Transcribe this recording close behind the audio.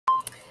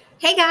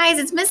Hey guys,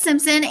 it's Miss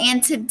Simpson,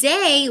 and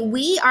today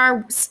we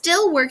are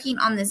still working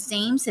on the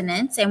same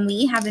sentence, and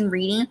we have been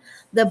reading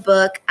the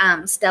book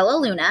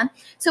Stellaluna.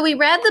 So we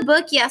read the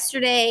book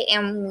yesterday,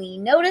 and we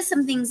noticed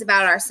some things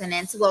about our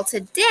sentence. Well,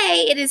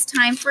 today it is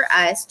time for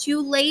us to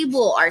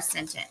label our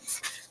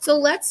sentence. So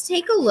let's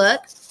take a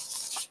look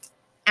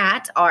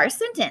at our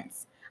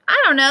sentence. I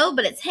don't know,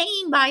 but it's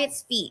hanging by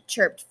its feet,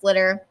 chirped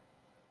Flitter.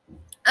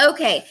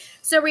 Okay,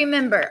 so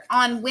remember,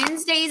 on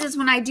Wednesdays is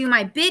when I do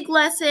my big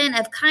lesson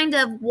of kind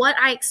of what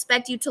I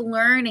expect you to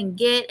learn and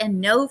get and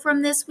know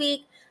from this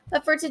week.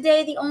 But for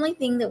today, the only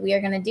thing that we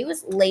are going to do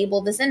is label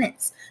the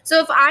sentence.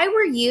 So if I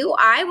were you,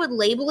 I would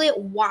label it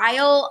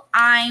while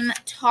I'm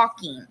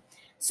talking.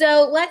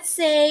 So let's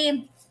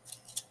say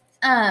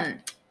I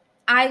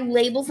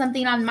label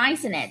something on my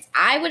sentence.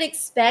 I would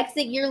expect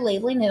that you're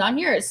labeling it on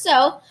yours.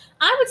 So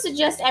I would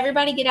suggest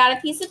everybody get out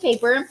a piece of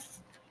paper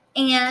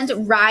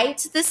and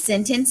write the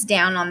sentence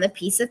down on the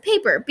piece of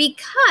paper,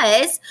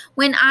 because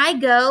when I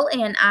go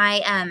and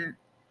I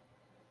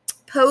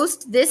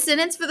post this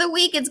sentence for the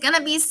week, it's going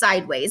to be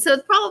sideways. So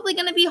it's probably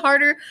going to be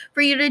harder for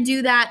you to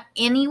do that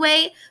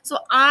anyway. So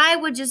I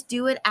would just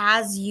do it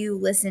as you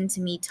listen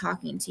to me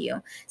talking to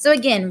you. So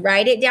again,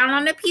 write it down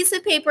on a piece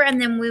of paper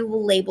and then we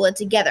will label it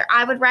together.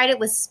 I would write it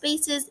with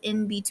spaces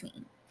in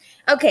between.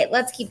 Okay,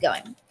 let's keep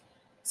going.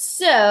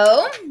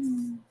 So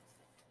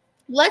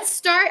let's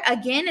start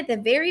again at the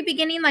very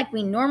beginning like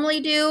we normally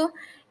do,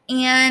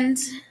 and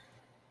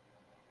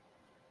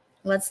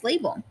let's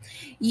label.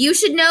 You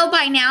should know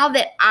by now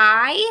that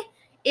I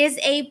is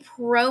a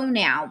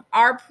pronoun.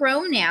 Our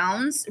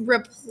pronouns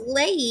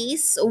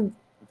replace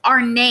our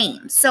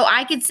names. So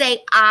I could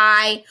say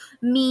I,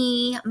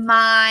 me,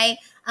 my.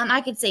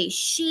 I could say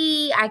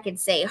she. I could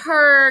say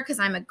her because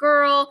I'm a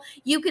girl.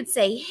 You could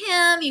say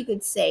him. You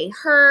could say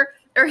her.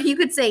 Or you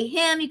could say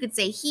him. You could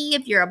say he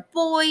if you're a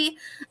boy.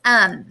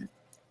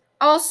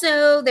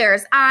 Also,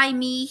 there's I,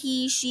 me,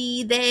 he,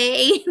 she,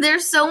 they.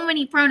 There's so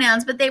many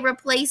pronouns, but they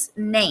replace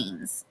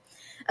names.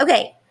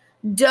 Okay,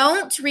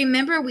 don't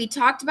remember we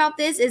talked about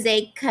this is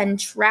a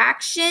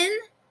contraction.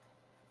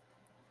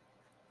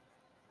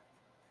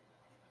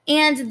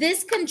 And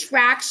this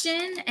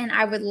contraction, and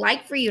I would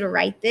like for you to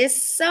write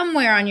this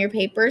somewhere on your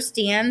paper,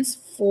 stands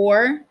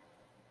for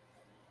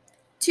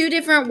two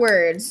different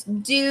words,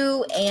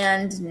 do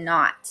and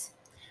not.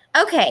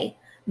 Okay,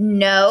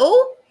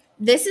 no.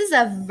 This is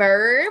a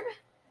verb.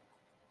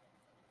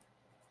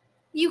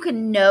 You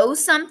can know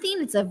something.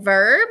 It's a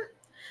verb.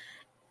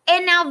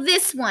 And now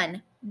this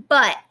one,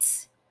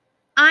 but.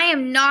 I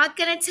am not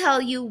going to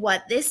tell you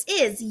what this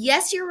is.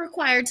 Yes, you're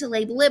required to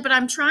label it, but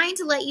I'm trying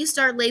to let you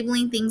start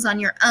labeling things on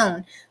your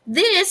own.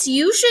 This,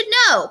 you should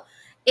know.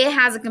 It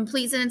has a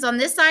complete sentence on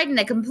this side and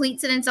a complete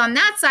sentence on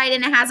that side,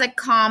 and it has a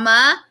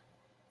comma.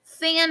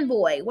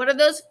 Fanboy. What are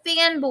those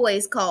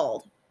fanboys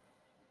called?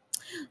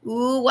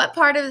 Ooh, what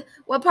part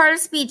of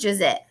speech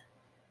is it?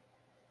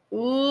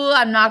 Ooh,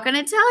 I'm not going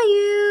to tell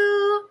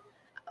you.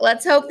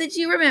 Let's hope that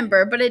you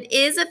remember, but it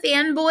is a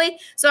fanboy,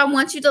 so I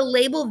want you to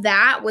label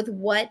that with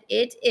what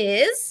it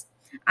is.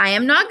 I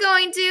am not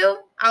going to.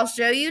 I'll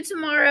show you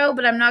tomorrow,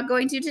 but I'm not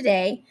going to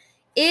today.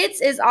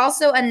 It is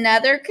also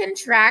another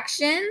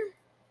contraction,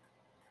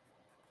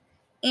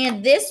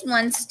 and this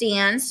one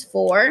stands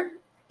for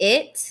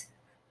it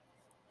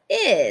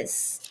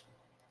is.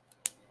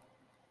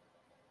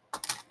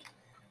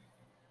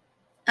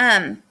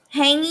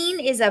 Hanging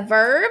is a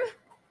verb,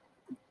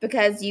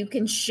 because you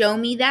can show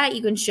me that.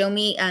 You can show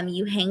me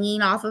you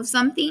hanging off of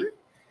something.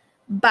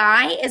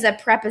 By is a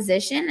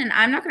preposition, and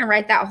I'm not going to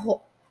write that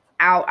whole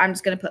out. I'm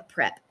just going to put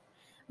prep.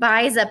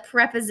 By is a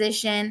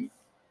preposition.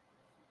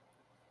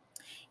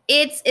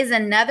 It is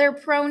another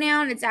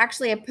pronoun. It's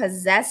actually a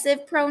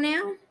possessive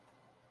pronoun.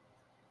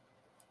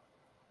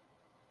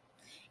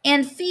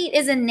 And feet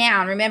is a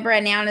noun. Remember,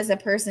 a noun is a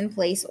person,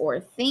 place,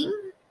 or thing.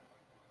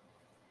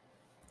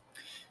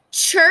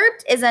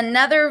 Chirped is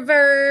another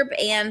verb,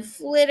 and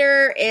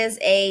flitter is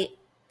a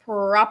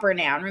proper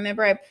noun.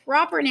 Remember, a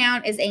proper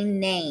noun is a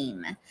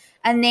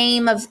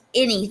name of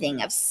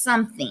anything, of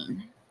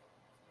something.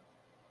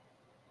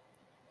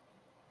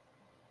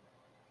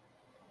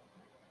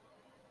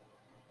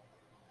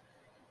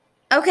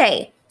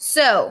 Okay,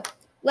 so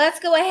let's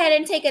go ahead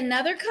and take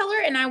another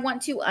color, and I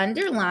want to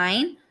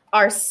underline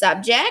our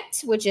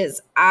subject, which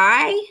is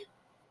I,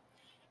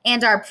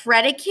 and our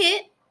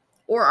predicate,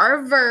 or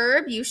our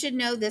verb. You should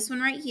know this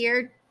one right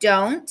here,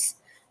 don't.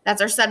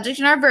 That's our subject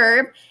and our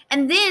verb.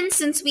 And then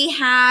since we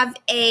have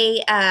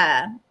a,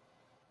 I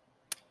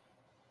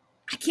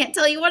can't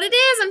tell you what it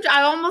is.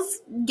 I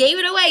almost gave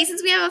it away.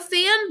 Since we have a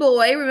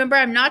fanboy, remember,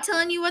 I'm not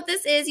telling you what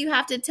this is. You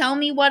have to tell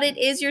me what it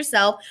is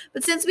yourself.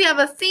 But since we have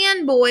a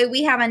fanboy,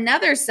 we have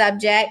another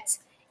subject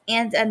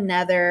and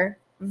another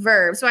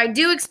verb. So I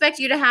do expect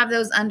you to have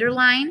those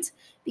underlined,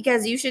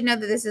 because you should know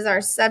that this is our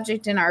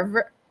subject and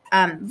our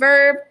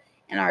verb,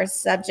 and our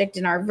subject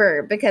and our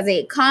verb, because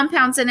a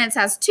compound sentence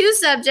has two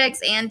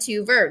subjects and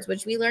two verbs,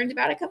 which we learned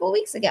about a couple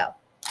weeks ago.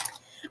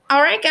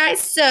 All right, guys,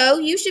 so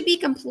you should be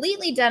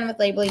completely done with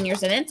labeling your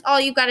sentence.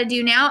 All you've got to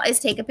do now is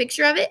take a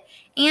picture of it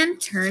and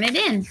turn it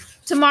in.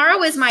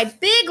 Tomorrow is my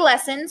big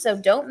lesson, so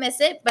don't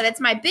miss it, but it's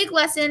my big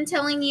lesson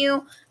telling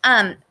you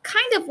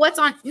kind of what's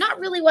on, not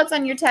really what's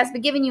on your test,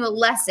 but giving you a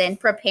lesson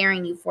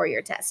preparing you for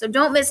your test. So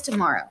don't miss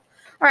tomorrow.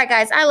 All right,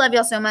 guys, I love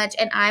y'all so much,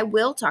 and I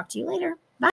will talk to you later.